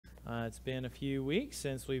It's been a few weeks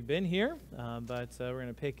since we've been here, but we're going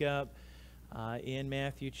to pick up in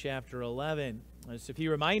Matthew chapter 11. Just a few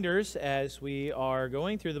reminders as we are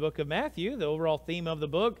going through the book of Matthew. The overall theme of the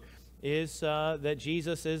book is that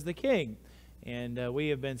Jesus is the King. And we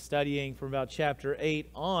have been studying from about chapter 8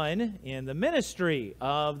 on in the ministry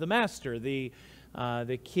of the Master, the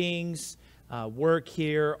King's work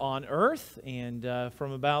here on earth. And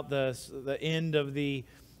from about the end of the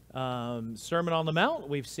Sermon on the Mount,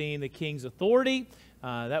 we've seen the King's authority.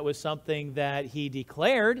 That was something that he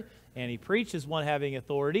declared, and he preached as one having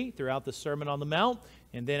authority throughout the Sermon on the Mount.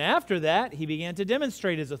 And then after that, he began to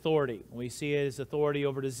demonstrate his authority. We see his authority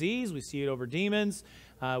over disease. We see it over demons.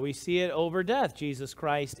 We see it over death. Jesus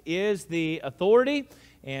Christ is the authority.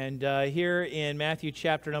 And here in Matthew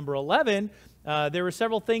chapter number 11, there were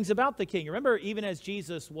several things about the King. Remember, even as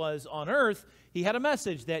Jesus was on earth, he had a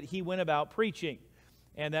message that he went about preaching.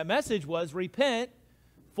 And that message was, repent,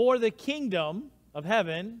 for the kingdom of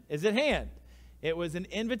heaven is at hand. It was an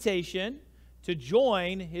invitation to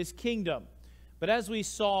join his kingdom. But as we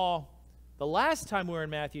saw the last time we were in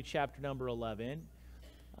Matthew chapter number 11,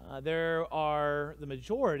 there are the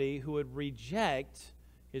majority who would reject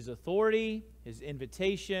his authority, his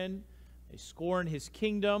invitation. They scorn his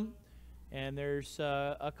kingdom, and there's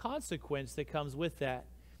a consequence that comes with that.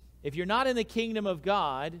 If you're not in the kingdom of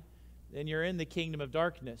God, then you're in the kingdom of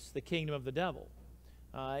darkness, the kingdom of the devil.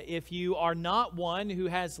 If you are not one who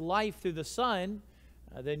has life through the Son,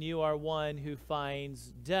 then you are one who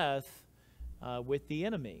finds death with the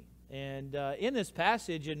enemy. And in this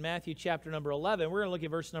passage in Matthew chapter number 11, we're going to look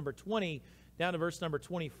at verse number 20 down to verse number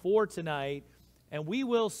 24 tonight, and we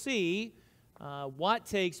will see what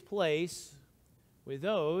takes place with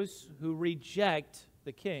those who reject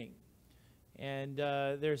the King. And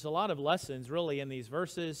there's a lot of lessons really in these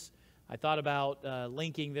verses. I thought about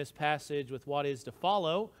linking this passage with what is to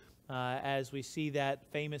follow as we see that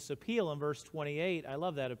famous appeal in verse 28. I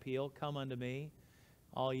love that appeal. Come unto me,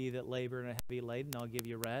 all ye that labor and are heavy laden, I'll give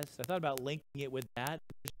you rest. I thought about linking it with that.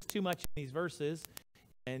 There's just too much in these verses.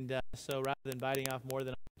 And so rather than biting off more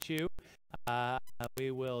than I chew,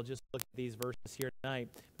 we will just look at these verses here tonight.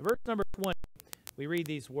 Verse number 20, we read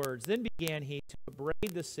these words. Then began he to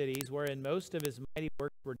upbraid the cities wherein most of his mighty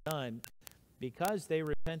works were done, because they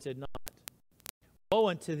repented not. Woe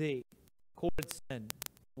unto thee, Chorazin!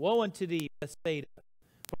 Woe unto thee, Bethsaida!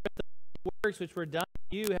 For if the works which were done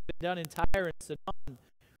to you have been done in Tyre and Sidon,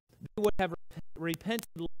 they would have repented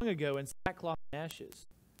long ago in sackcloth and ashes.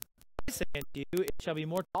 I say unto you, it shall be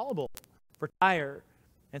more tolerable for Tyre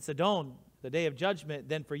and Sidon the day of judgment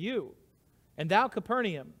than for you. And thou,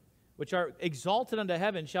 Capernaum, which are exalted unto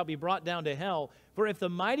heaven, shall be brought down to hell. For if the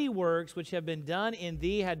mighty works which have been done in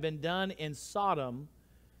thee had been done in Sodom,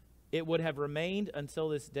 it would have remained until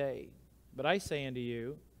this day. But I say unto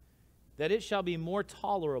you, that it shall be more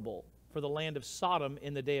tolerable for the land of Sodom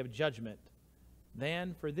in the day of judgment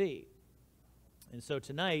than for thee. And so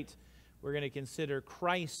tonight, we're going to consider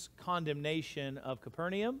Christ's condemnation of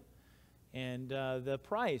Capernaum and the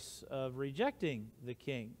price of rejecting the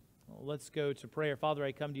King. Well, let's go to prayer. Father,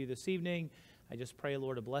 I come to you this evening. I just pray,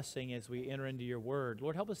 Lord, a blessing as we enter into your word.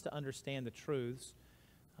 Lord, help us to understand the truths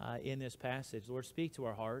in this passage. Lord, speak to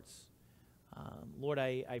our hearts. Lord,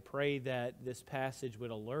 I pray that this passage would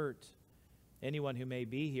alert anyone who may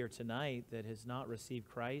be here tonight that has not received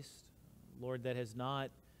Christ, Lord, that has not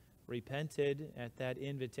repented at that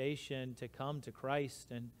invitation to come to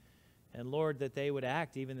Christ, and Lord, that they would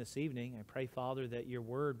act even this evening. I pray, Father, that your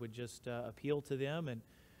word would just appeal to them. And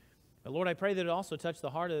Lord, I pray that it also touch the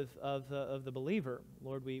heart of the believer.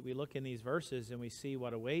 Lord, we look in these verses and we see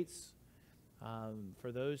what awaits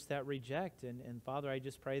for those that reject. And Father, I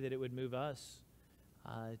just pray that it would move us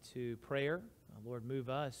to prayer. Lord, move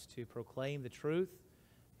us to proclaim the truth.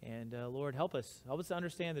 And Lord, help us to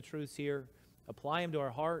understand the truths here, apply them to our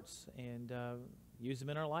hearts, and use them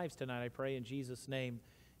in our lives tonight. I pray in Jesus' name,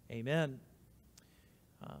 amen.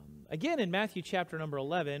 Again, in Matthew chapter number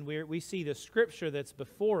 11, we see the scripture that's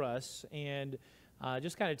before us, and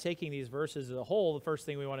just kind of taking these verses as a whole, the first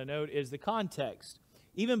thing we want to note is the context.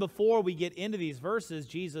 Even before we get into these verses,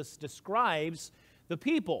 Jesus describes the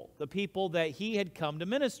people that he had come to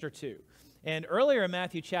minister to. And earlier in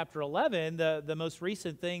Matthew chapter 11, the most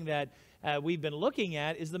recent thing that we've been looking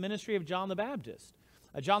at is the ministry of John the Baptist.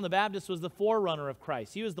 John the Baptist was the forerunner of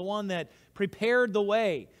Christ. He was the one that prepared the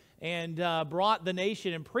way and brought the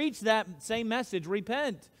nation and preached that same message,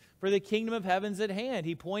 repent, for the kingdom of heaven's at hand.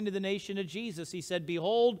 He pointed the nation to Jesus. He said,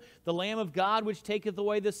 behold, the Lamb of God which taketh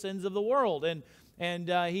away the sins of the world. And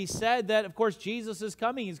he said that, of course, Jesus is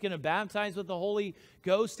coming. He's going to baptize with the Holy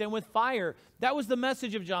Ghost and with fire. That was the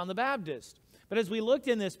message of John the Baptist. But as we looked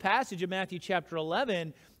in this passage of Matthew chapter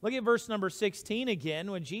 11, look at verse number 16 again,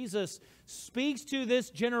 when Jesus speaks to this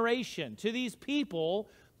generation, to these people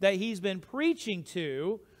that he's been preaching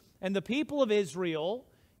to, and the people of Israel,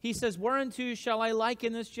 he says, whereunto shall I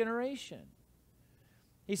liken this generation?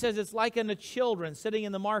 He says, it's like unto children sitting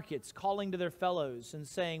in the markets, calling to their fellows and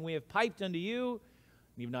saying, we have piped unto you,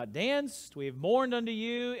 and you've not danced. We have mourned unto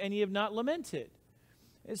you, and ye have not lamented.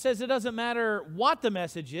 It says it doesn't matter what the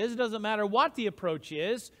message is. It doesn't matter what the approach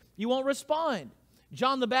is. You won't respond.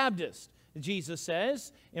 John the Baptist, Jesus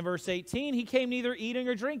says in verse 18, he came neither eating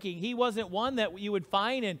or drinking. He wasn't one that you would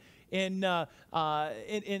find in the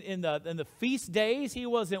feast days. He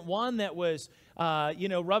wasn't one that was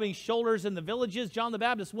rubbing shoulders in the villages. John the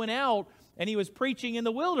Baptist went out and he was preaching in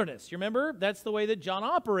the wilderness. You remember? That's the way that John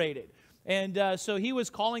operated. And so he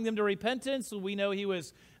was calling them to repentance. We know he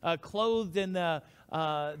was clothed in that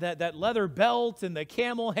leather belt and the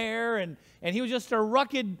camel hair, and he was just a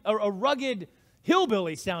rugged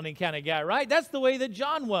hillbilly sounding kind of guy, right? That's the way that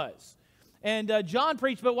John was. And John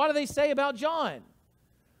preached, but what do they say about John?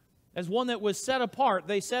 As one that was set apart,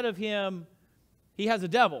 they said of him, he has a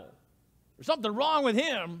devil. There's something wrong with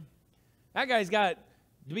him. That guy's got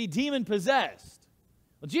to be demon-possessed.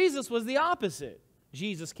 Well, Jesus was the opposite.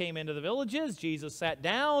 Jesus came into the villages. Jesus sat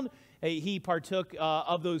down. He partook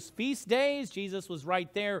of those feast days. Jesus was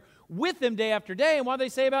right there with them day after day. And what do they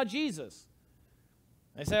say about Jesus?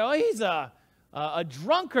 They say, oh, he's a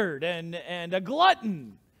drunkard and a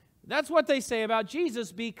glutton. That's what they say about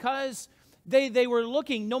Jesus, because they were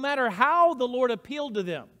looking, no matter how the Lord appealed to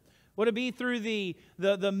them, would it be through the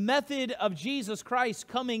method of Jesus Christ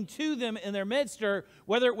coming to them in their midst, or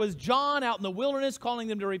whether it was John out in the wilderness calling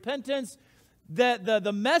them to repentance,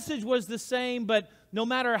 the message was the same, but no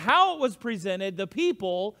matter how it was presented, the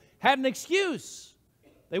people had an excuse.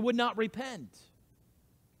 They would not repent.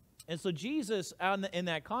 And so Jesus, in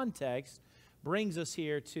that context, brings us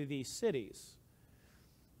here to these cities.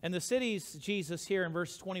 And the cities, Jesus here in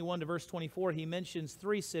verse 21 to verse 24, he mentions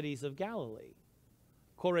 3 cities of Galilee: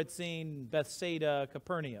 Chorazin, Bethsaida,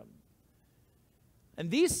 Capernaum. And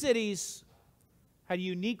these cities had a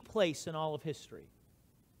unique place in all of history.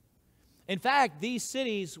 In fact, these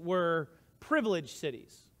cities were privileged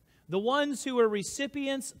cities, the ones who were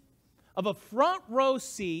recipients of a front row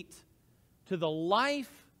seat to the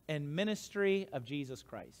life and ministry of Jesus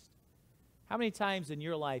Christ. How many times in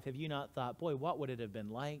your life have you not thought, boy, what would it have been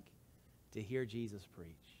like to hear Jesus preach?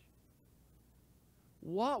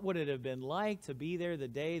 What would it have been like to be there the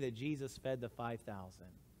day that Jesus fed the 5,000?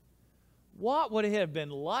 What would it have been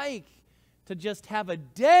like to just have a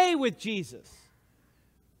day with Jesus?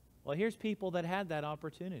 Well, here's people that had that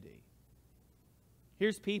opportunity.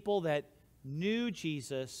 Here's people that knew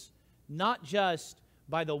Jesus, not just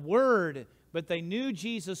by the Word, but they knew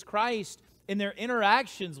Jesus Christ in their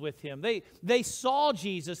interactions with Him. They saw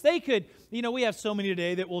Jesus. They could, we have so many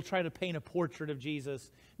today that will try to paint a portrait of Jesus.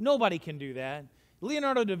 Nobody can do that.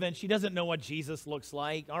 Leonardo da Vinci doesn't know what Jesus looks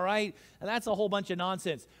like, all right? And that's a whole bunch of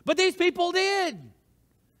nonsense. But these people did.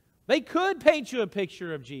 They could paint you a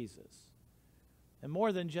picture of Jesus. And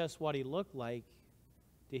more than just what He looked like,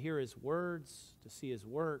 to hear His words, to see His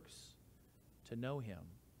works, to know Him.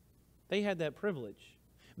 They had that privilege.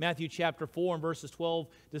 Matthew chapter 4 and verses 12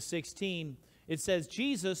 to 16, it says,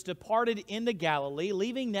 Jesus departed into Galilee,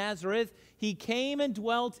 leaving Nazareth. He came and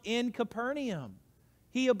dwelt in Capernaum.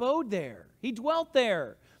 He abode there. He dwelt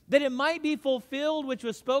there, that it might be fulfilled which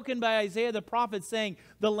was spoken by Isaiah the prophet, saying,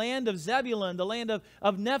 the land of Zebulun, the land of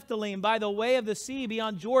Nephthalim, by the way of the sea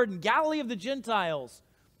beyond Jordan, Galilee of the Gentiles.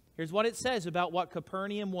 Here's what it says about what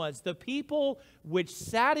Capernaum was. The people which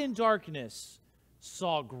sat in darkness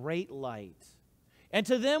saw great light. And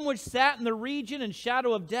to them which sat in the region and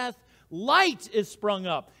shadow of death, light is sprung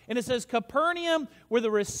up. And it says Capernaum were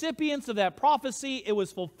the recipients of that prophecy. It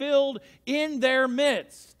was fulfilled in their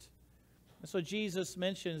midst. And so Jesus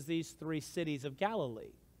mentions these 3 cities of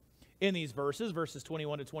Galilee. In these verses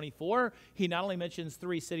 21 to 24, he not only mentions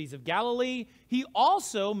 3 cities of Galilee, he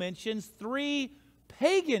also mentions 3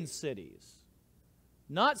 pagan cities.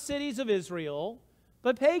 Not cities of Israel,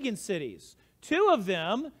 but pagan cities. 2 of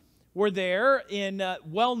them were there in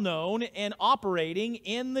well-known and operating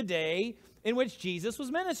in the day in which Jesus was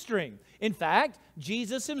ministering. In fact,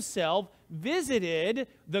 Jesus himself visited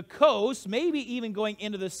the coast, maybe even going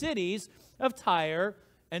into the cities of Tyre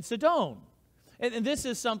and Sidon. And this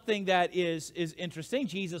is something that is interesting.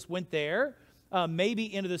 Jesus went there,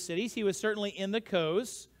 maybe into the cities. He was certainly in the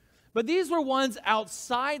coast. But these were ones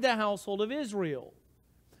outside the household of Israel.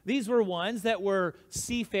 These were ones that were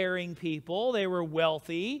seafaring people. They were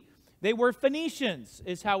wealthy. They were Phoenicians,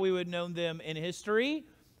 is how we would know them in history.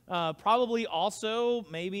 probably also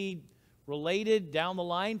maybe related down the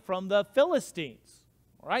line from the Philistines.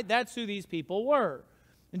 All right, that's who these people were.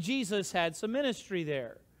 And Jesus had some ministry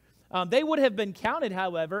there. They would have been counted,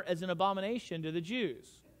 however, as an abomination to the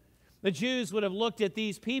Jews. The Jews would have looked at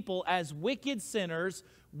these people as wicked sinners,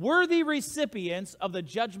 worthy recipients of the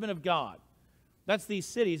judgment of God. That's these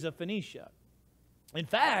cities of Phoenicia. In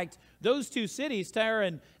fact, those two cities, Tyre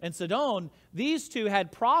and Sidon, these two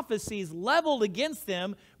had prophecies leveled against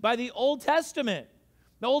them by the Old Testament.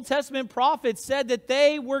 The Old Testament prophets said that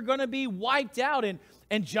they were going to be wiped out,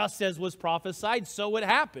 and just as was prophesied, so it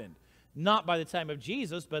happened. Not by the time of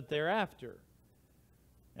Jesus, but thereafter.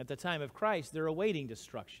 At the time of Christ, they're awaiting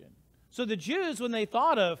destruction. So the Jews, when they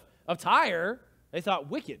thought of Tyre, they thought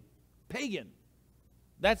wicked, pagan.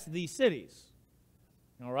 That's these cities.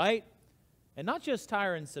 All right? And not just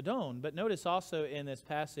Tyre and Sidon, but notice also in this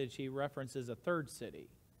passage he references a third city.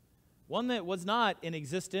 One that was not in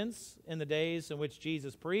existence in the days in which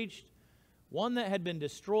Jesus preached. One that had been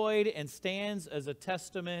destroyed and stands as a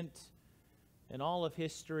testament in all of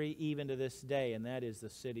history even to this day, and that is the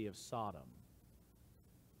city of Sodom.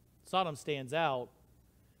 Sodom stands out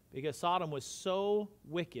because Sodom was so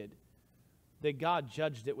wicked that God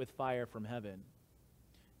judged it with fire from heaven.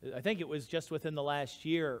 I think it was just within the last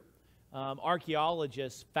year,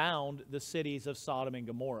 archaeologists found the cities of Sodom and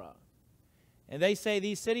Gomorrah. And they say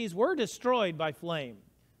these cities were destroyed by flame.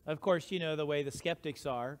 Of course, you know the way the skeptics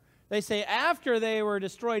are. They say after they were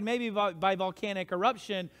destroyed, maybe by volcanic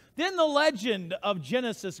eruption, then the legend of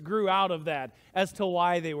Genesis grew out of that as to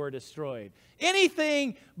why they were destroyed.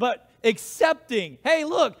 Anything but accepting, hey,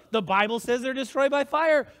 look, the Bible says they're destroyed by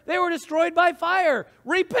fire. They were destroyed by fire.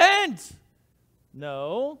 Repent.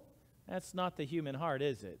 No, that's not the human heart,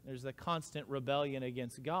 is it? There's a constant rebellion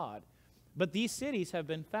against God. But these cities have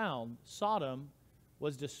been found. Sodom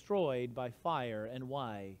was destroyed by fire. And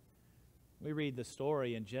why? We read the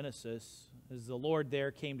story in Genesis. As the Lord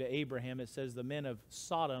there came to Abraham, it says the men of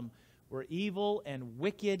Sodom were evil and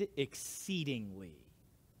wicked exceedingly.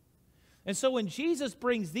 And so when Jesus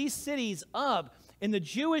brings these cities up in the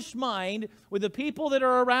Jewish mind with the people that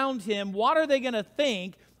are around him, what are they going to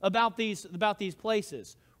think about these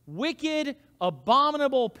places? Wicked,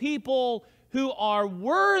 abominable people who are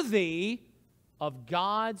worthy of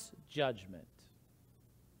God's judgment.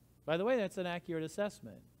 By the way, that's an accurate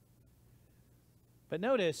assessment. But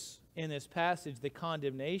notice in this passage the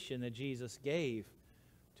condemnation that Jesus gave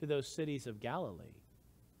to those cities of Galilee.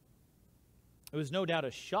 It was no doubt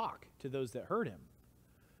a shock to those that heard him.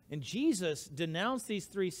 And Jesus denounced these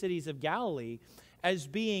three cities of Galilee as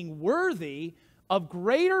being worthy of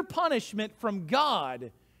greater punishment from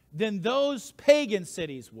God than those pagan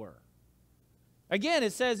cities were. Again,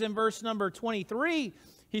 it says in verse number 23,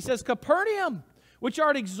 he says, Capernaum, which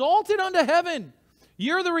art exalted unto heaven,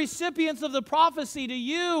 you're the recipients of the prophecy. To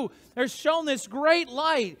you there's shown this great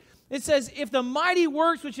light. It says, if the mighty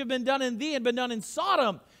works which have been done in thee had been done in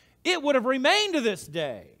Sodom, it would have remained to this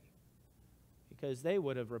day, because they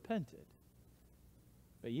would have repented.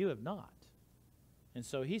 But you have not. And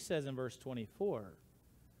so he says in verse 24,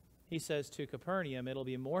 he says to Capernaum, it'll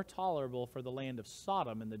be more tolerable for the land of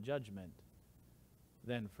Sodom in the judgment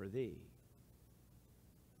than for thee.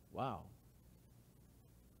 Wow.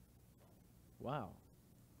 Wow.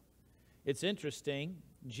 It's interesting,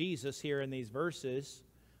 Jesus here in these verses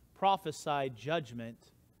prophesied judgment,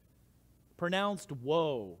 pronounced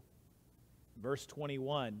woe, verse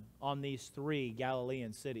 21, on these three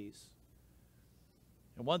Galilean cities.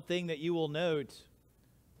 And one thing that you will note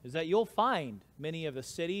is that you'll find many of the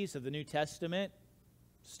cities of the New Testament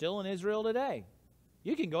still in Israel today.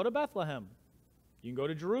 You can go to Bethlehem. You can go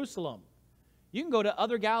to Jerusalem. You can go to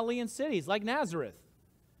other Galilean cities like Nazareth.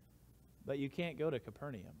 But you can't go to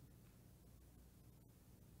Capernaum.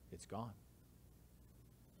 It's gone.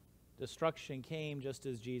 Destruction came just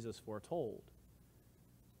as Jesus foretold.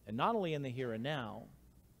 And not only in the here and now,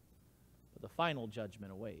 but the final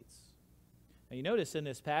judgment awaits. Now you notice in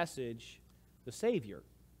this passage, the Savior.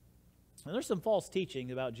 And there's some false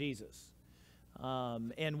teaching about Jesus.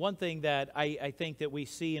 And one thing that I think that we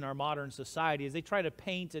see in our modern society is they try to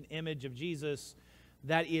paint an image of Jesus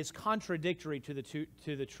that is contradictory to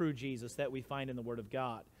the true Jesus that we find in the Word of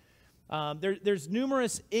God. There's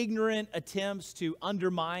numerous ignorant attempts to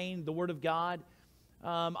undermine the Word of God.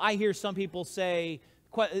 I hear some people say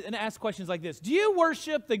and ask questions like this: do you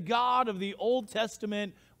worship the God of the Old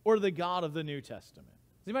Testament or the God of the New Testament?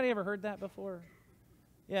 Has anybody ever heard that before?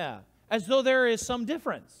 Yeah, as though there is some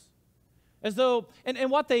difference. As though,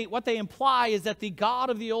 and what they imply is that the God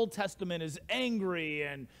of the Old Testament is angry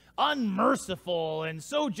and unmerciful and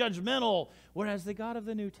so judgmental, whereas the God of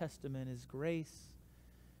the New Testament is grace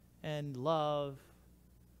and love.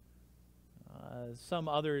 Some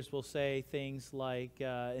others will say things like,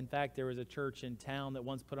 in fact, there was a church in town that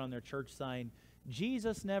once put on their church sign,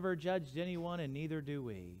 Jesus never judged anyone and neither do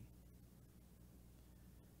we.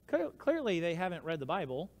 Clearly, they haven't read the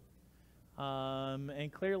Bible,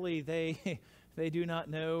 and clearly they do not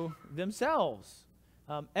know themselves.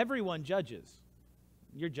 Everyone judges.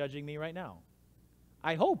 You're judging me right now.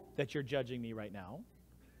 I hope that you're judging me right now,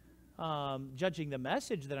 judging the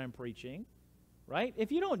message that I'm preaching, right?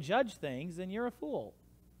 If you don't judge things, then you're a fool,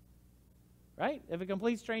 right? If a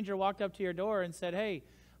complete stranger walked up to your door and said, hey,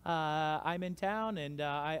 I'm in town, and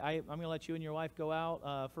I'm going to let you and your wife go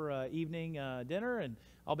out for an evening dinner, and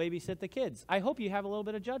I'll babysit the kids. I hope you have a little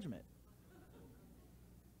bit of judgment.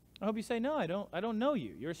 I hope you say, no, I don't know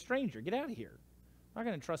you. You're a stranger. Get out of here. I'm not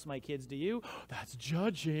going to trust my kids to you. That's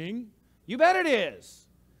judging. You bet it is.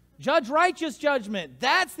 Judge righteous judgment.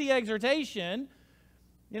 That's the exhortation.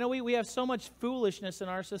 You know, we have so much foolishness in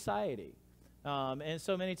our society. And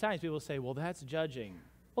so many times people say, well, that's judging.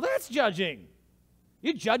 Well, that's judging.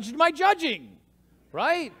 You judged my judging,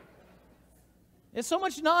 right? There's so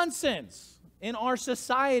much nonsense in our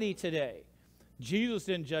society today. Jesus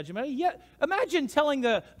didn't judge him. Yet, imagine telling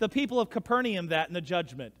the people of Capernaum that in the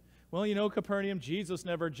judgment. Well, you know, Capernaum, Jesus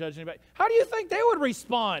never judged anybody. How do you think they would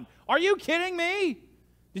respond? Are you kidding me?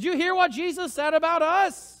 Did you hear what Jesus said about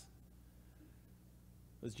us?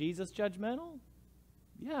 Was Jesus judgmental?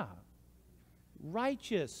 Yeah.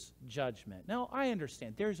 Righteous judgment. Now, I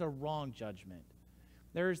understand. There's a wrong judgment.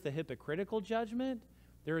 There's the hypocritical judgment.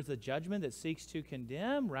 There is the judgment that seeks to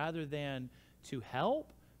condemn rather than to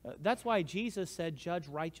help. That's why Jesus said, judge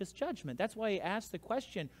righteous judgment. That's why he asked the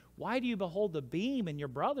question, why do you behold the beam in your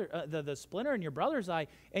brother, the splinter in your brother's eye,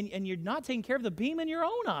 and you're not taking care of the beam in your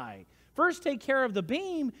own eye? First, take care of the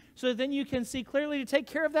beam so that then you can see clearly to take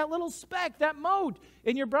care of that little speck, that mote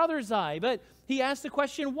in your brother's eye. But he asked the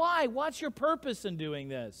question, why? What's your purpose in doing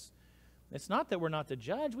this? It's not that we're not to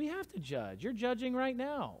judge. We have to judge. You're judging right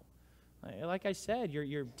now. Like I said,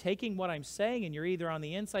 you're taking what I'm saying, and you're either on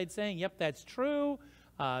the inside saying, yep, that's true.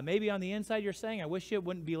 Maybe on the inside you're saying, I wish it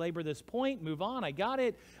wouldn't belabor this point. Move on, I got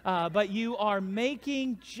it. But you are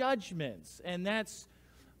making judgments, and that's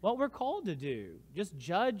what we're called to do. Just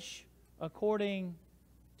judge according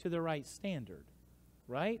to the right standard,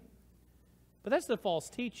 right? But that's the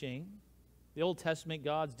false teaching. The Old Testament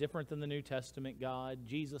God's different than the New Testament God.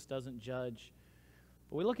 Jesus doesn't judge.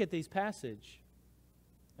 But we look at these passages,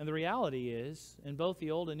 and the reality is, in both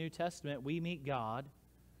the Old and New Testament, we meet God,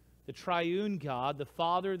 the triune God, the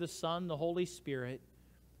Father, the Son, the Holy Spirit,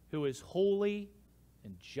 who is holy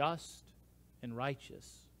and just and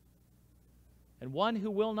righteous, and one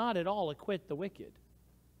who will not at all acquit the wicked.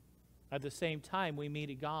 At the same time, we meet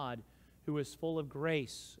a God who is full of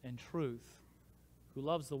grace and truth, who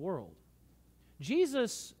loves the world.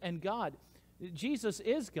 Jesus and God, Jesus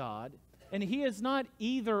is God, and he is not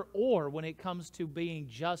either or when it comes to being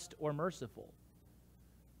just or merciful.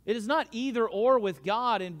 It is not either or with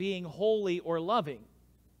God in being holy or loving.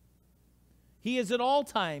 He is at all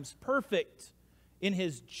times perfect in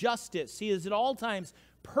his justice. He is at all times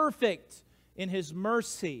perfect in his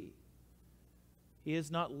mercy. He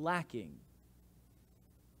is not lacking.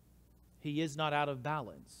 He is not out of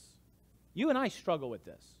balance. You and I struggle with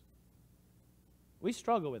this. We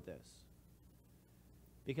struggle with this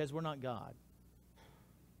because we're not God.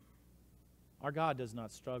 Our God does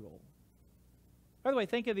not struggle. By the way,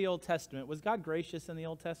 think of the Old Testament. Was God gracious in the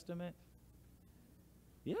Old Testament?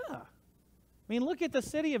 Yeah. I mean, look at the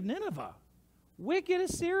city of Nineveh. Wicked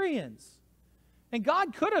Assyrians. And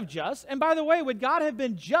God could have just, and by the way, would God have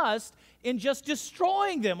been just in just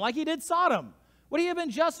destroying them like he did Sodom? Would he have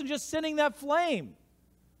been just in just sending that flame?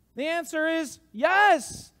 The answer is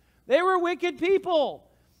yes. They were wicked people.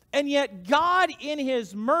 And yet God, in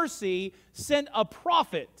his mercy, sent a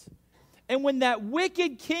prophet. And when that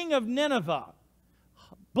wicked king of Nineveh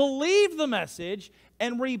believed the message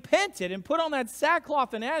and repented and put on that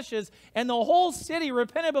sackcloth and ashes, and the whole city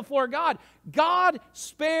repented before God, God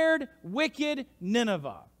spared wicked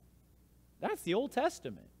Nineveh. That's the Old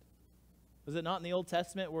Testament. Was it not in the Old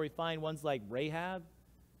Testament where we find ones like Rahab,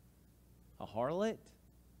 a harlot?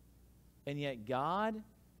 And yet God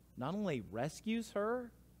not only rescues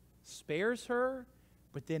her, spares her,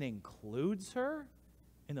 but then includes her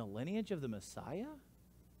in the lineage of the Messiah?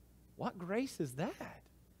 What grace is that?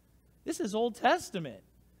 This is Old Testament.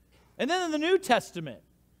 And then in the New Testament,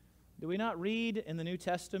 do we not read in the New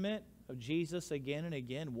Testament of Jesus again and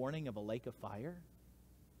again warning of a lake of fire?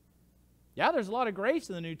 Yeah, there's a lot of grace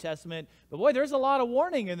in the New Testament, but boy, there's a lot of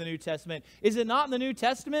warning in the New Testament. Is it not in the New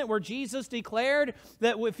Testament where Jesus declared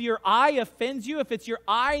that if your eye offends you, if it's your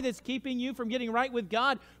eye that's keeping you from getting right with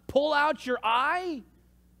God, pull out your eye?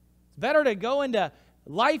 It's better to go into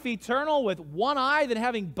life eternal with one eye than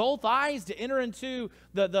having both eyes, to enter into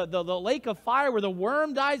the lake of fire where the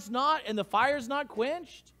worm dies not and the fire's not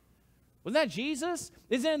quenched. Wasn't that Jesus?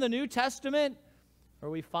 Isn't it in the New Testament where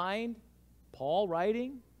we find Paul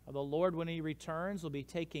writing, the Lord, when He returns, will be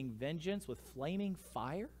taking vengeance with flaming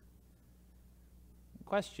fire?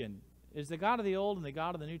 Question, is the God of the Old and the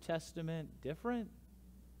God of the New Testament different?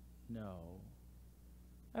 No.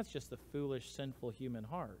 That's just the foolish, sinful human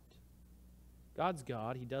heart. God's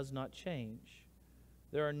God. He does not change.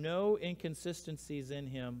 There are no inconsistencies in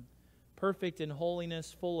Him. Perfect in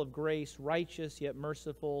holiness, full of grace, righteous yet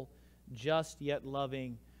merciful, just yet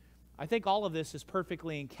loving. I think all of this is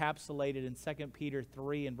perfectly encapsulated in 2 Peter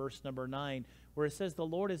 3 and verse number 9, where it says, the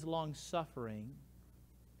Lord is long-suffering,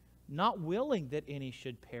 not willing that any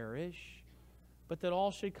should perish, but that all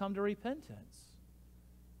should come to repentance.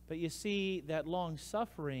 But you see, that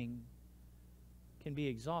long-suffering can be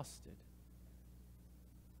exhausted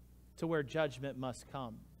to where judgment must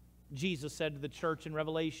come. Jesus said to the church in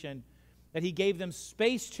Revelation that He gave them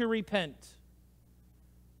space to repent,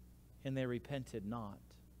 and they repented not.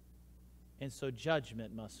 And so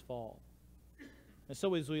judgment must fall. And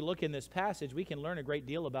so as we look in this passage, we can learn a great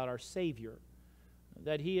deal about our Savior.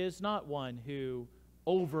 That He is not one who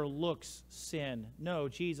overlooks sin. No,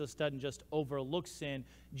 Jesus doesn't just overlook sin.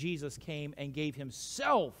 Jesus came and gave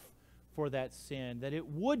Himself for that sin, that it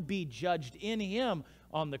would be judged in Him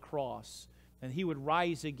on the cross. And He would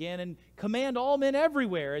rise again and command all men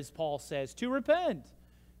everywhere, as Paul says, to repent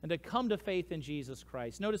and to come to faith in Jesus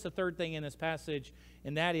Christ. Notice the third thing in this passage,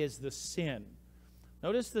 and that is the sin.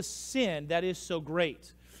 Notice the sin that is so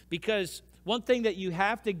great. Because one thing that you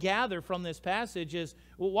have to gather from this passage is,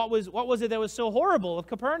 well, what was it that was so horrible of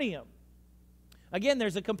Capernaum? Again,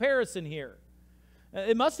 there's a comparison here.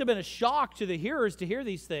 It must have been a shock to the hearers to hear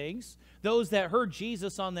these things, those that heard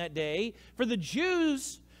Jesus on that day. For the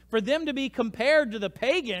Jews, for them to be compared to the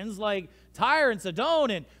pagans like Tyre and Sidon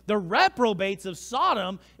and the reprobates of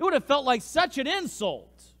Sodom, it would have felt like such an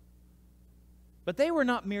insult. But they were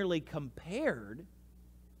not merely compared.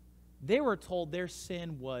 They were told their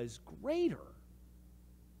sin was greater.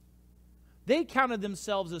 They counted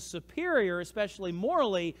themselves as superior, especially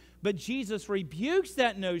morally, but Jesus rebukes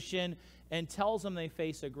that notion and tells them they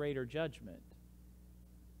face a greater judgment.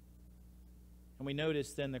 And we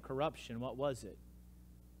notice then the corruption. What was it?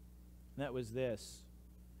 And that was this.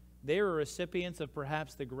 They were recipients of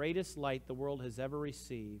perhaps the greatest light the world has ever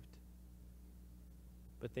received,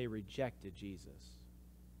 but they rejected Jesus.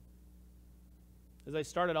 As I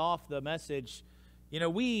started off the message,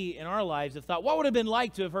 we in our lives have thought, what would it have been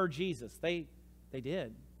like to have heard Jesus? They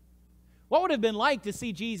did. What would it have been like to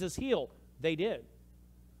see Jesus heal? They did.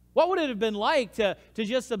 What would it have been like to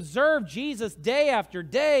just observe Jesus day after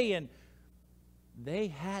day? And they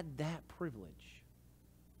had that privilege.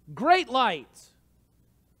 Great light.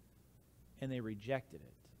 And they rejected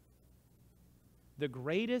it. The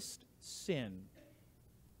greatest sin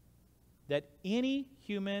that any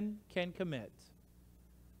human can commit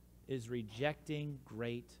is rejecting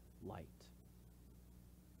great light.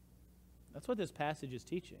 That's what this passage is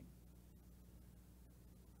teaching.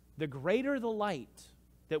 The greater the light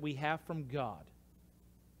that we have from God,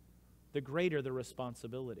 the greater the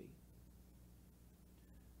responsibility.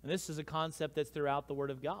 And this is a concept that's throughout the Word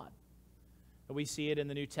of God. We see it in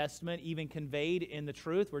the New Testament, even conveyed in the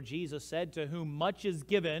truth where Jesus said, to whom much is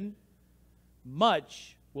given,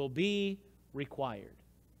 much will be required.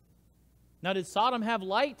 Now, did Sodom have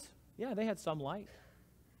light? Yeah, they had some light.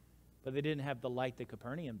 But they didn't have the light that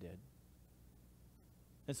Capernaum did.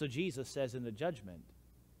 And so Jesus says in the judgment,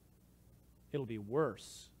 it'll be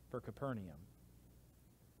worse for Capernaum.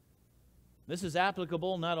 This is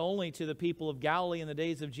applicable not only to the people of Galilee in the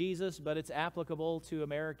days of Jesus, but it's applicable to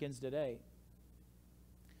Americans today.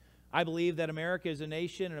 I believe that America as a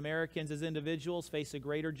nation and Americans as individuals face a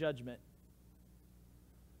greater judgment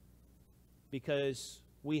because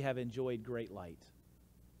we have enjoyed great light.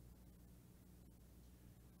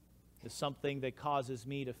 It's something that causes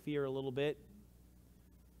me to fear a little bit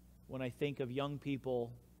when I think of young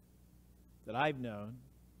people that I've known,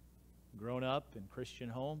 grown up in Christian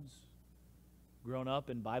homes, grown up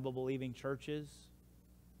in Bible-believing churches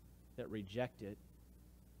that reject it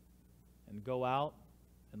and go out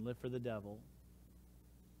and live for the devil.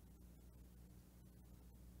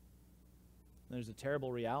 And there's a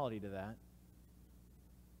terrible reality to that.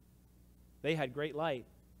 They had great light.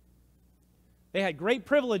 They had great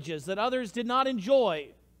privileges that others did not enjoy,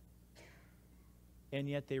 and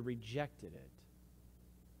yet they rejected it.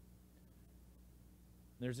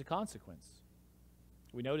 There's a consequence.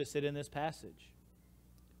 We notice it in this passage.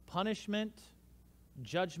 Punishment,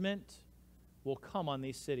 judgment will come on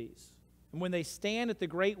these cities. And when they stand at the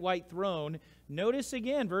great white throne, notice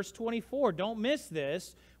again, verse 24, don't miss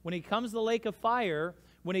this. When he comes to the lake of fire,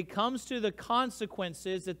 when he comes to the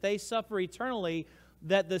consequences that they suffer eternally,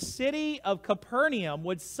 that the city of Capernaum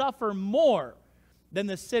would suffer more than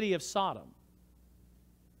the city of Sodom.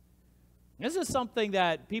 This is something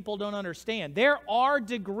that people don't understand. There are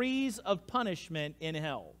degrees of punishment in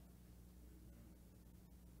hell.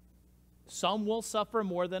 Some will suffer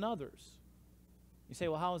more than others. You say,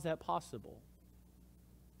 well, how is that possible?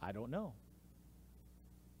 I don't know.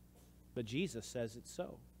 But Jesus says it's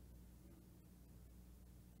so.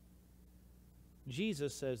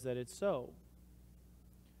 Jesus says that it's so.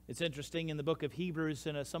 It's interesting in the book of Hebrews,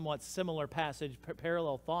 in a somewhat similar passage,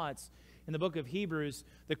 parallel thoughts. In the book of Hebrews,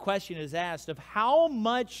 the question is asked of how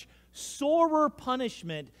much sorer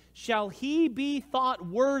punishment shall he be thought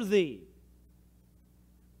worthy?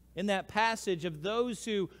 In that passage of those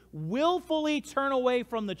who willfully turn away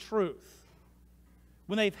from the truth,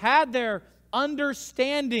 when they've had their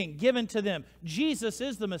understanding given to them. Jesus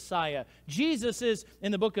is the Messiah. Jesus is,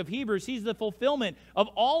 in the book of Hebrews, He's the fulfillment of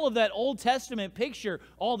all of that Old Testament picture.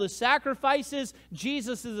 All the sacrifices,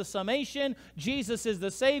 Jesus is the summation, Jesus is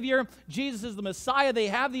the Savior, Jesus is the Messiah. They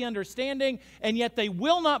have the understanding, and yet they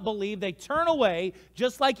will not believe. They turn away,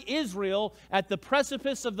 just like Israel at the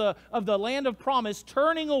precipice of the land of promise,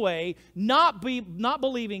 turning away, not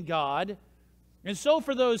believing God. And so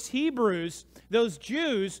for those Hebrews, those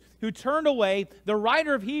Jews who turned away, the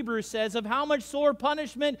writer of Hebrews says, of how much sore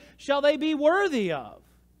punishment shall they be worthy of?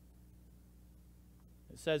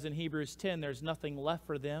 It says in Hebrews 10, there's nothing left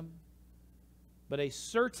for them but a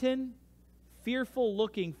certain fearful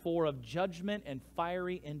looking for of judgment and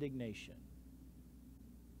fiery indignation.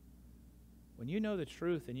 When you know the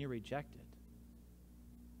truth and you reject it,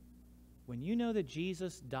 when you know that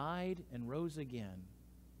Jesus died and rose again,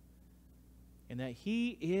 and that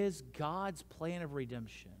He is God's plan of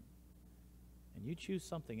redemption, and you choose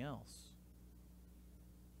something else,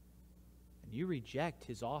 and you reject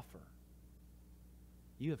His offer,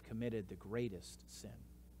 you have committed the greatest sin.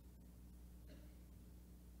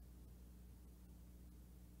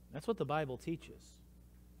 That's what the Bible teaches.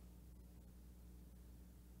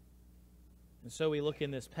 And so we look in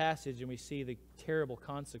this passage and we see the terrible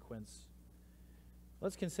consequence.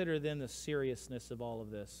 Let's consider then the seriousness of all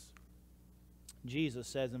of this. Jesus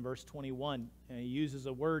says in verse 21, and he uses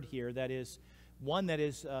a word here that is one that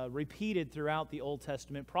is repeated throughout the Old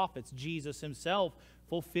Testament prophets. Jesus himself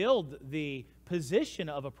fulfilled the position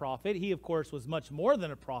of a prophet. He, of course, was much more than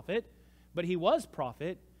a prophet, but he was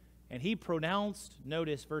prophet, and he pronounced,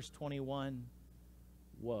 notice verse 21,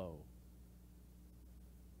 woe.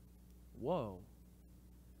 Woe.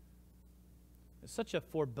 It's such a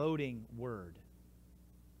foreboding word.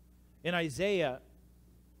 In Isaiah,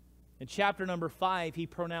 in chapter number 5, he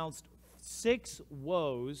pronounced 6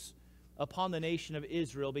 woes upon the nation of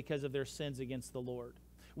Israel because of their sins against the Lord.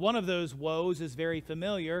 One of those woes is very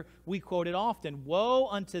familiar. We quote it often. Woe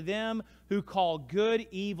unto them who call good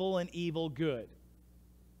evil and evil good.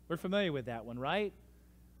 We're familiar with that one, right?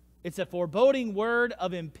 It's a foreboding word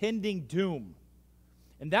of impending doom.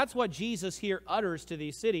 And that's what Jesus here utters to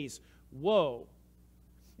these cities. Woe.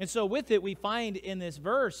 And so with it, we find in this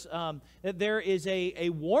verse that there is a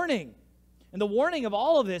warning. And the warning of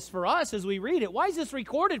all of this for us as we read it, why is this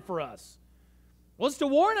recorded for us? Well, it's to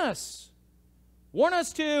warn us. Warn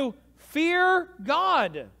us to fear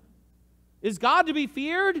God. Is God to be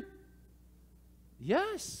feared?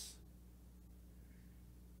 Yes.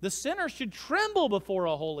 The sinner should tremble before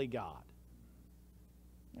a holy God.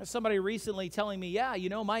 There's somebody recently telling me, yeah, you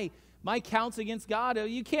know, my counts against God,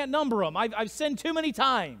 you can't number them. I've sinned too many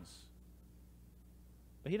times.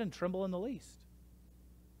 But he doesn't tremble in the least.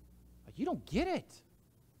 Like, you don't get it.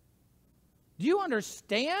 Do you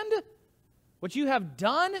understand what you have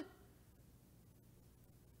done? Do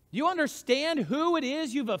you understand who it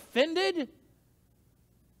is you've offended? Do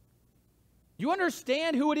you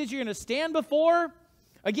understand who it is you're going to stand before?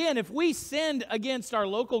 Again, if we sinned against our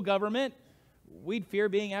local government, we'd fear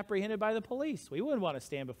being apprehended by the police. We wouldn't want to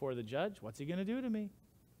stand before the judge. What's he going to do to me?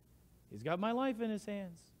 He's got my life in his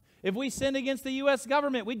hands. If we sinned against the U.S.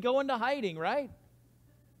 government, we'd go into hiding, right?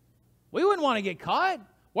 We wouldn't want to get caught.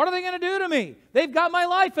 What are they going to do to me? They've got my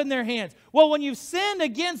life in their hands. Well, when you've sinned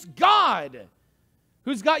against God,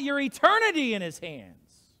 who's got your eternity in His hands,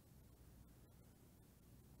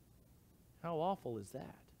 how awful is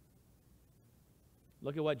that?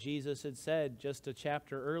 Look at what Jesus had said just a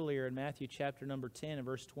chapter earlier in Matthew chapter number 10 and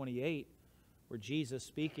verse 28, where Jesus,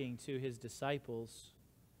 speaking to his disciples,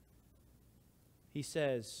 he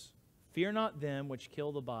says, "Fear not them which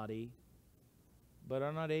kill the body, but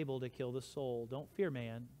are not able to kill the soul." Don't fear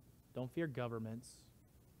man. Don't fear governments.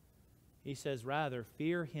 He says, rather,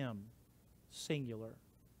 fear him, singular.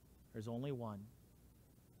 There's only one,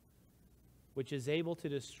 which is able to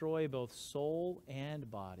destroy both soul and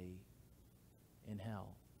body in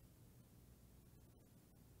hell.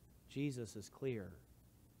 Jesus is clear.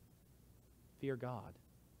 Fear God.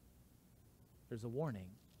 There's a warning.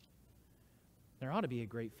 There ought to be a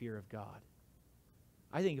great fear of God.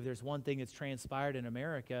 I think if there's one thing that's transpired in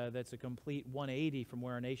America that's a complete 180 from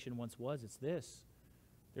where our nation once was, it's this.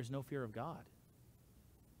 There's no fear of God.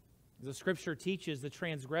 The Scripture teaches the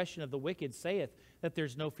transgression of the wicked saith that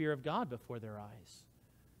there's no fear of God before their eyes.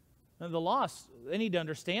 And the lost, they need to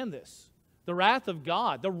understand this. The wrath of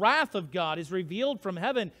God is revealed from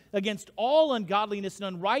heaven against all ungodliness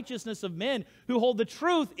and unrighteousness of men who hold the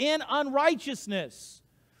truth in unrighteousness.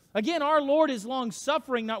 Again, our Lord is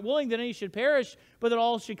long-suffering, not willing that any should perish, but that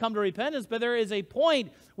all should come to repentance. But there is a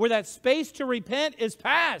point where that space to repent is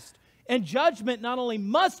past, and judgment not only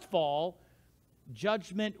must fall,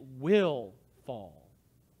 judgment will fall.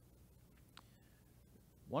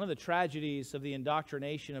 One of the tragedies of the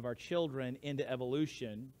indoctrination of our children into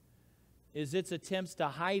evolution is its attempts to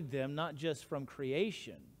hide them not just from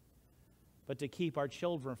creation, but to keep our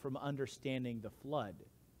children from understanding the flood.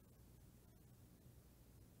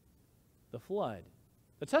 The flood.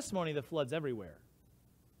 The testimony of the flood's everywhere.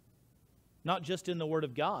 Not just in the Word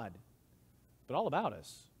of God, but all about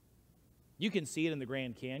us. You can see it in the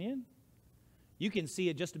Grand Canyon. You can see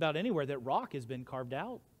it just about anywhere that rock has been carved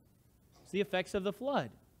out. It's the effects of the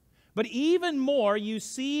flood. But even more, you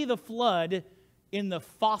see the flood in the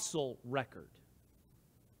fossil record.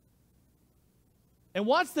 And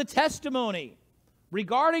what's the testimony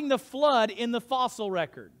regarding the flood in the fossil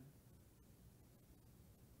record?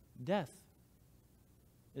 Death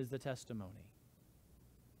is the testimony.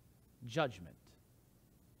 Judgment.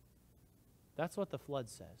 That's what the flood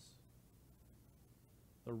says.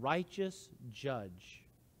 The righteous judge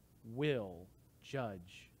will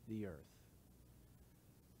judge the earth.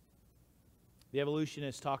 The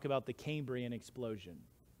evolutionists talk about the Cambrian explosion.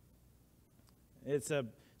 It's a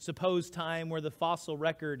supposed time where the fossil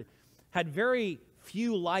record had very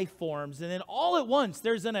few life forms, and then all at once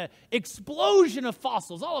there's an explosion of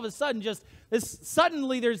fossils. All of a sudden,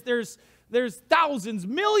 suddenly there's thousands,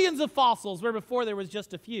 millions of fossils where before there was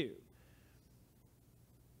just a few.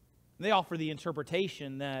 And they offer the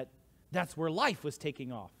interpretation that that's where life was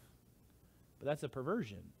taking off. But that's a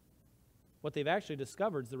perversion. What they've actually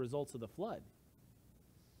discovered is the results of the flood.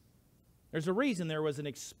 There's a reason there was an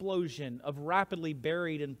explosion of rapidly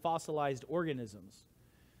buried and fossilized organisms.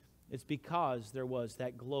 It's because there was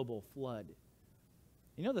that global flood.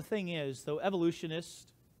 You know, the thing is, though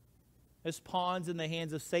evolutionists, as pawns in the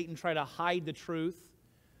hands of Satan, try to hide the truth,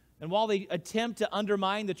 and while they attempt to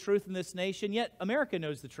undermine the truth in this nation, yet America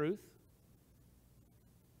knows the truth.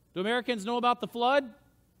 Do Americans know about the flood?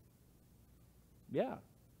 Yeah.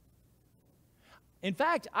 In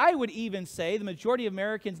fact, I would even say the majority of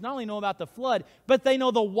Americans not only know about the flood, but they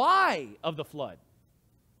know the why of the flood.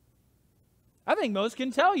 I think most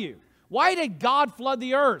can tell you. Why did God flood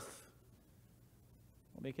the earth?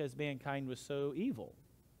 Well, because mankind was so evil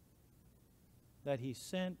that He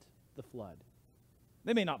sent the flood.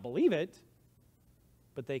 They may not believe it,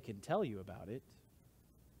 but they can tell you about it.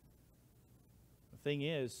 The thing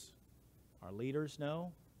is, our leaders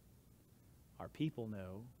know, our people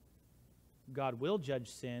know, God will judge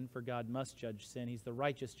sin, for God must judge sin. He's the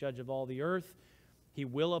righteous judge of all the earth. He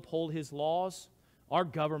will uphold His laws. Our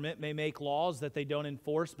government may make laws that they don't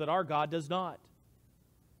enforce, but our God does not.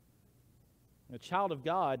 A child of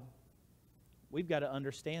God, we've got to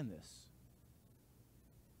understand this.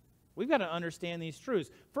 We've got to understand these truths.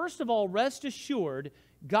 First of all, rest assured,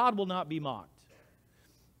 God will not be mocked.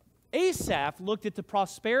 Asaph looked at the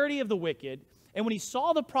prosperity of the wicked, and when he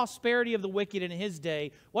saw the prosperity of the wicked in his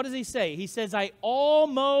day, what does he say? He says, I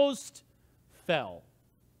almost fell.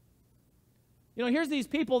 You know, here's these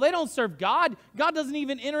people, they don't serve God. God doesn't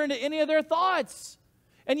even enter into any of their thoughts.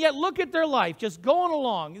 And yet look at their life, just going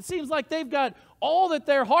along. It seems like they've got all that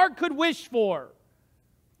their heart could wish for.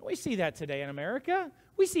 We see that today in America.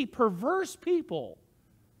 We see perverse people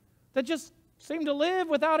that just seem to live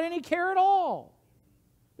without any care at all.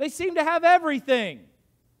 They seem to have everything,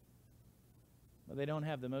 but they don't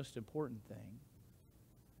have the most important thing.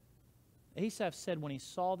 Asaph said when he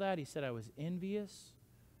saw that, he said, I was envious.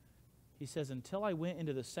 He says, until I went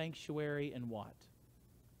into the sanctuary and what?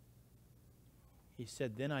 He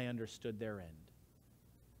said, then I understood their end.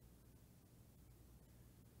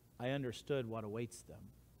 I understood what awaits them.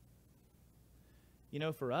 You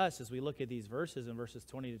know, for us, as we look at these verses in verses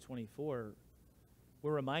 20 to 24,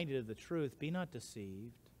 we're reminded of the truth. Be not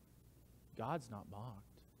deceived. God's not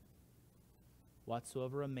mocked.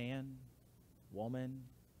 Whatsoever a man, woman,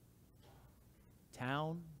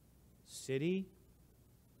 town, city,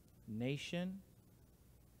 nation,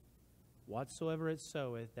 whatsoever it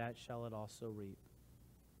soweth, that shall it also reap.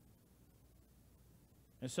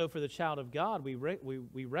 And so for the child of God, we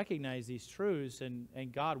recognize these truths,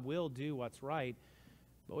 and God will do what's right,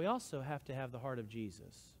 but we also have to have the heart of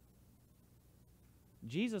Jesus.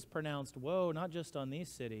 Jesus pronounced woe not just on these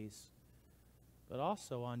cities, but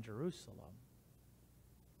also on Jerusalem.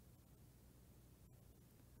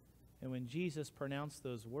 And when Jesus pronounced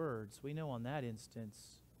those words, we know on that instance,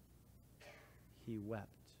 he wept.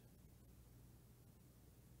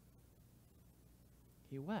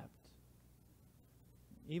 He wept.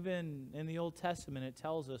 Even in the Old Testament, it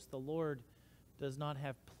tells us the Lord does not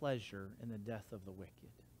have pleasure in the death of the wicked.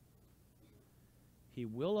 He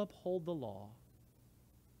will uphold the law.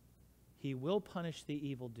 He will punish the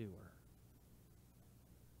evildoer.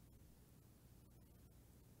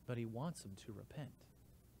 But he wants them to repent.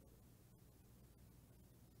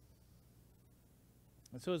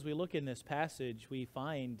 And so as we look in this passage, we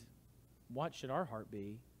find, what should our heart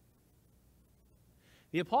be?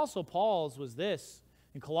 The Apostle Paul's was this.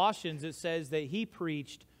 In Colossians, it says that he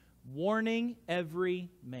preached, warning every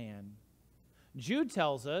man. Jude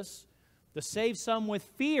tells us to save some with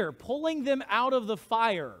fear, pulling them out of the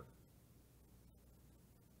fire.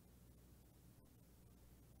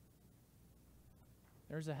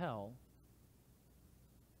 There's a hell.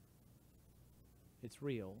 It's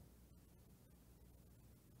real.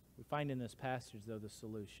 We find in this passage, though, the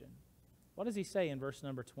solution. What does he say in verse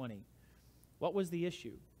number 20? What was the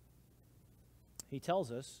issue? He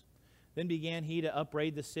tells us, then began he to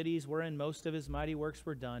upbraid the cities wherein most of his mighty works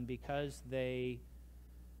were done, because they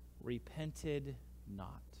repented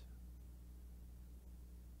not.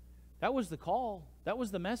 That was the call. That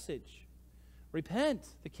was the message. Repent.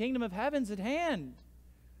 The kingdom of heaven's at hand.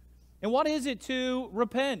 And what is it to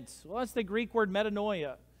repent? Well, that's the Greek word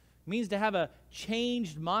metanoia. It means to have a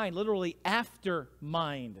changed mind, literally after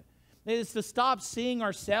mind. It's to stop seeing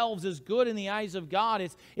ourselves as good in the eyes of God.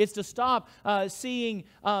 It's to stop seeing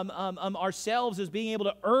ourselves as being able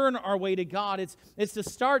to earn our way to God. It's to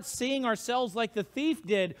start seeing ourselves like the thief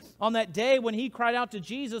did on that day when he cried out to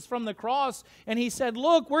Jesus from the cross and he said,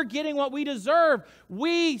 look, we're getting what we deserve.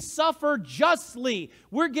 We suffer justly.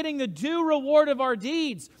 We're getting the due reward of our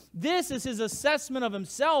deeds. This is his assessment of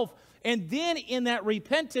himself. And then in that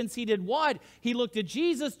repentance, he did what? He looked at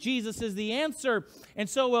Jesus. Jesus is the answer. And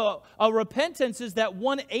so a repentance is that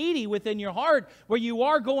 180 within your heart where you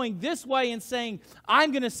are going this way and saying,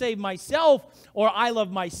 I'm going to save myself, or I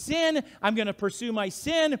love my sin. I'm going to pursue my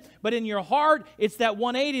sin. But in your heart, it's that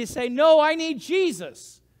 180 to say, no, I need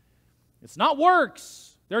Jesus. It's not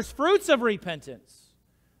works. There's fruits of repentance.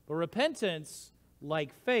 But repentance,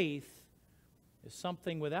 like faith, is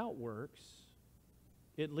something without works.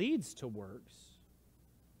 It leads to works,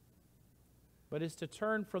 but it's to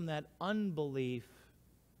turn from that unbelief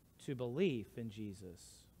to belief in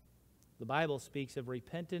Jesus. The Bible speaks of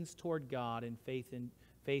repentance toward God and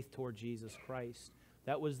faith toward Jesus Christ.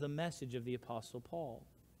 That was the message of the Apostle Paul.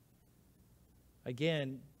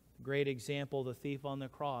 Again, great example, the thief on the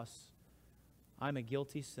cross. I'm a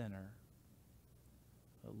guilty sinner.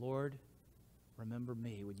 But Lord, remember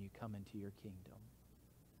me when you come into your kingdom.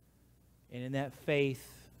 And in that faith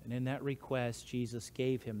and in that request, Jesus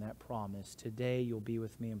gave him that promise. Today you'll be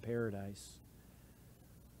with me in paradise.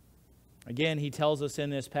 Again, he tells us in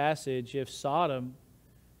this passage, if Sodom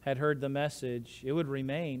had heard the message, it would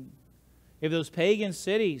remain. If those pagan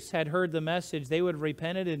cities had heard the message, they would have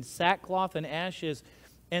repented in sackcloth and ashes.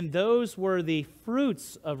 And those were the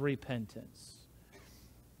fruits of repentance.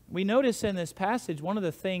 We notice in this passage, one of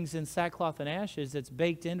the things in sackcloth and ashes that's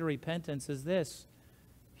baked into repentance is this: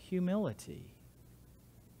 humility.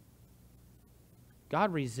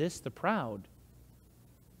 God resists the proud.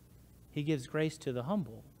 He gives grace to the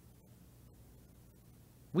humble.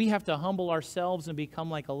 We have to humble ourselves and become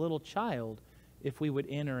like a little child if we would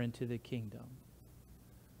enter into the kingdom.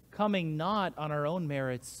 Coming not on our own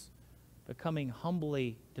merits, but coming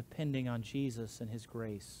humbly depending on Jesus and His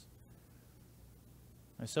grace.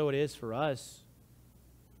 And so it is for us.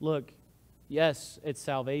 Look, yes, it's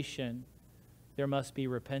salvation. There must be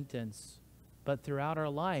repentance. But throughout our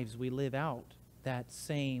lives, we live out that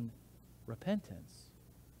same repentance.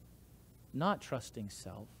 Not trusting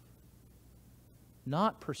self.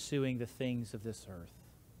 not pursuing the things of this earth,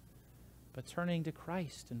 but turning to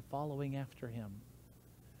Christ and following after Him.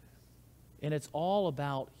 And it's all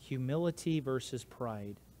about humility versus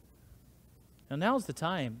pride. Now, now's the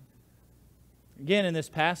time. Again, in this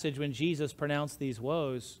passage, when Jesus pronounced these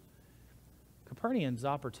woes, Capernaum's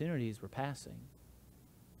opportunities were passing.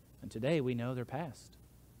 And today we know they're past.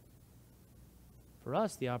 For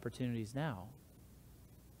us, the opportunity is now.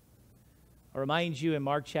 I'll remind you in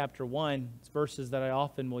Mark chapter 1, it's verses that I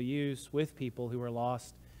often will use with people who are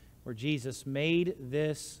lost, where Jesus made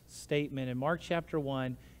this statement in Mark chapter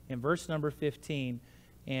 1, in verse number 15.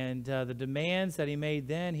 And the demands that He made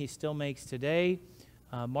then, He still makes today.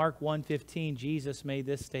 Mark 1:15, Jesus made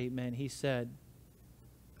this statement. He said,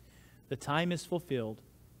 "The time is fulfilled,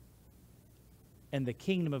 and the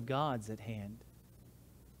kingdom of God's at hand.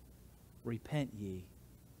 Repent ye,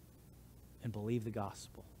 and believe the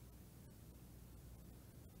gospel."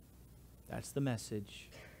 That's the message.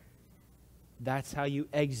 That's how you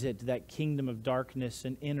exit that kingdom of darkness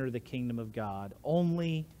and enter the kingdom of God.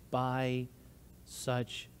 Only by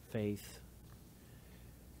such faith.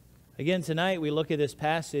 Again, tonight we look at this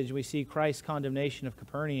passage. We see Christ's condemnation of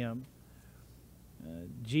Capernaum.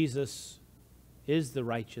 Jesus is the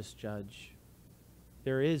righteous judge.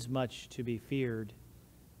 There is much to be feared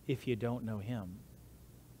if you don't know Him.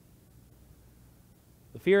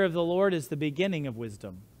 The fear of the Lord is the beginning of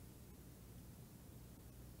wisdom.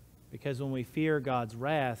 Because when we fear God's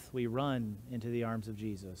wrath, we run into the arms of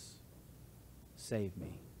Jesus. Save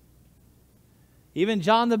me. Even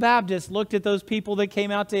John the Baptist looked at those people that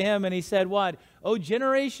came out to him and he said, what? "O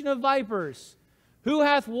generation of vipers, who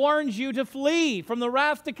hath warned you to flee from the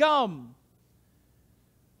wrath to come?"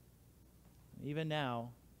 Even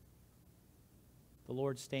now, the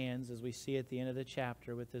Lord stands, as we see at the end of the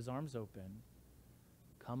chapter, with His arms open.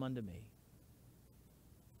 Come unto me.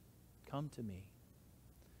 Come to me.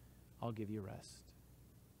 I'll give you rest.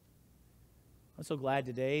 I'm so glad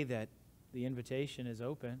today that the invitation is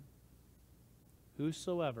open.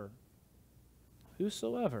 Whosoever.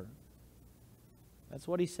 That's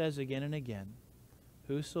what He says again and again.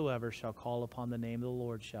 Whosoever shall call upon the name of the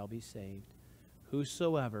Lord shall be saved.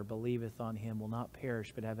 Whosoever believeth on Him will not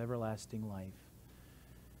perish but have everlasting life.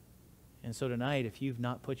 And so tonight, if you've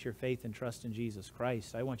not put your faith and trust in Jesus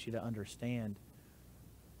Christ, I want you to understand,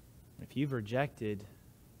 if you've rejected,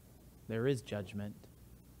 there is judgment.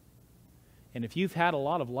 And if you've had a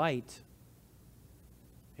lot of light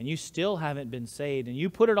and you still haven't been saved, and you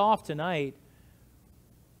put it off tonight,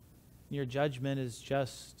 your judgment is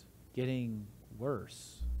just getting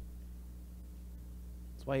worse.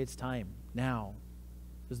 That's why it's time now,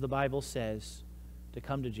 as the Bible says, to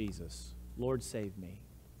come to Jesus. Lord, save me.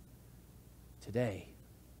 Today.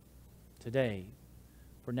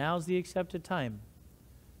 For now's the accepted time,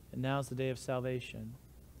 and now's the day of salvation.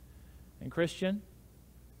 And Christian,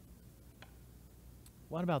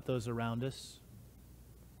 what about those around us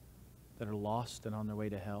that are lost and on their way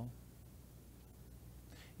to hell?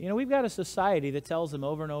 You know, we've got a society that tells them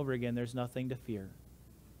over and over again there's nothing to fear.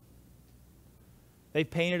 They've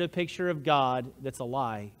painted a picture of God that's a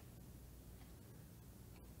lie.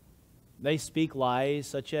 They speak lies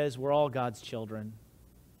such as we're all God's children.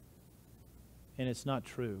 And it's not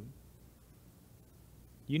true.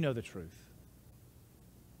 You know the truth.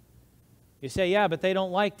 You say, yeah, but they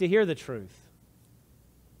don't like to hear the truth.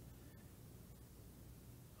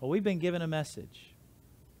 Well, we've been given a message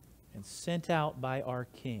and sent out by our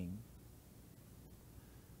King.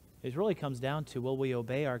 It really comes down to, will we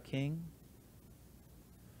obey our King?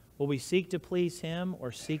 Will we seek to please Him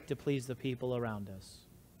or seek to please the people around us?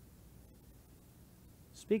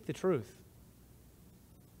 Speak the truth.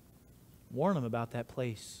 Warn them about that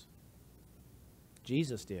place.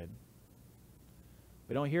 Jesus did.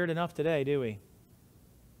 We don't hear it enough today, do we?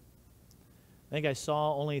 I think I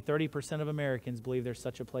saw only 30% of Americans believe there's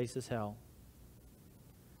such a place as hell.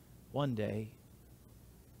 One day,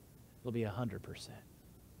 it'll be 100%.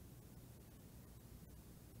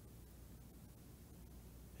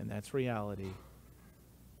 And that's reality.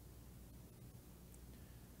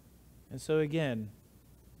 And so again,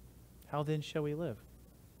 how then shall we live?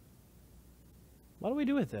 What do we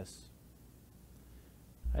do with this?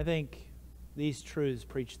 I think these truths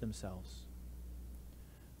preach themselves.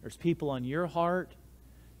 There's people on your heart,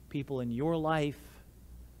 people in your life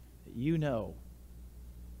that you know.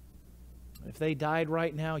 If they died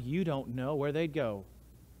right now, you don't know where they'd go.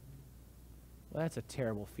 Well, that's a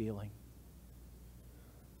terrible feeling.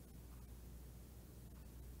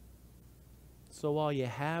 So while you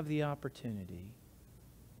have the opportunity,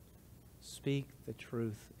 speak the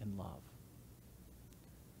truth in love.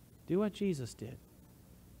 Do what Jesus did.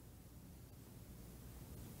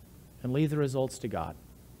 and leave the results to God.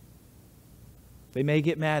 They may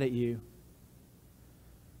get mad at you,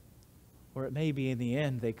 or it may be in the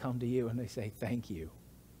end they come to you and they say, thank you.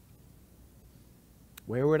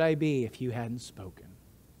 Where would I be if you hadn't spoken?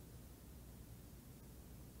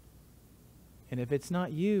 And if it's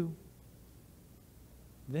not you,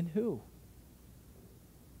 then who?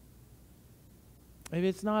 If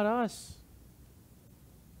it's not us,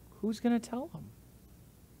 who's going to tell them?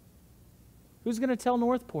 Who's going to tell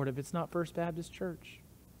Northport if it's not First Baptist Church?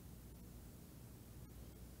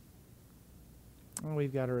 Oh,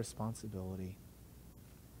 we've got a responsibility.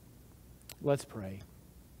 Let's pray.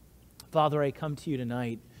 Father, I come to you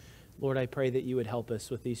tonight. Lord, I pray that you would help us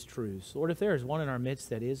with these truths. Lord, if there is one in our midst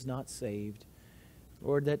that is not saved,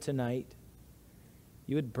 Lord, that tonight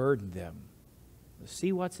you would burden them.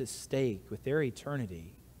 See what's at stake with their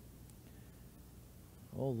eternity.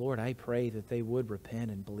 Oh, Lord, I pray that they would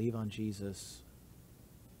repent and believe on Jesus,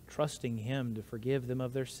 trusting him to forgive them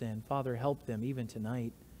of their sin. Father, help them even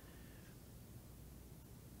tonight.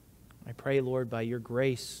 I pray, Lord, by your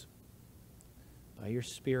grace, by your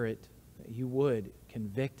Spirit, that you would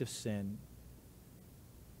convict of sin.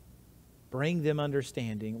 Bring them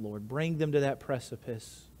understanding, Lord. Bring them to that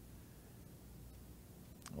precipice.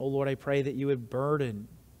 Oh, Lord, I pray that you would burden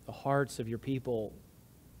the hearts of your people.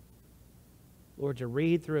 Lord, to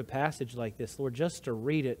read through a passage like this, Lord, just to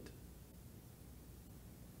read it,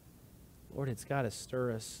 Lord, it's got to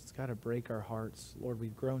stir us. It's got to break our hearts. Lord,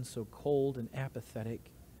 we've grown so cold and apathetic.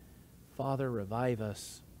 Father, revive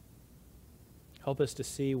us. Help us to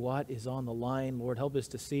see what is on the line. Lord, help us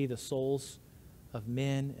to see the souls of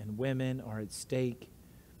men and women are at stake.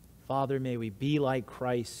 Father, may we be like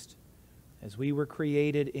Christ as we were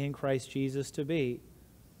created in Christ Jesus to be.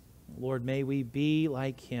 Lord, may we be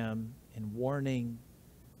like him in warning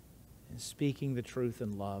and speaking the truth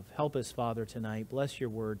in love. Help us, Father, tonight. Bless your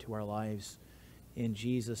word to our lives. In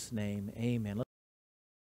Jesus' name, amen.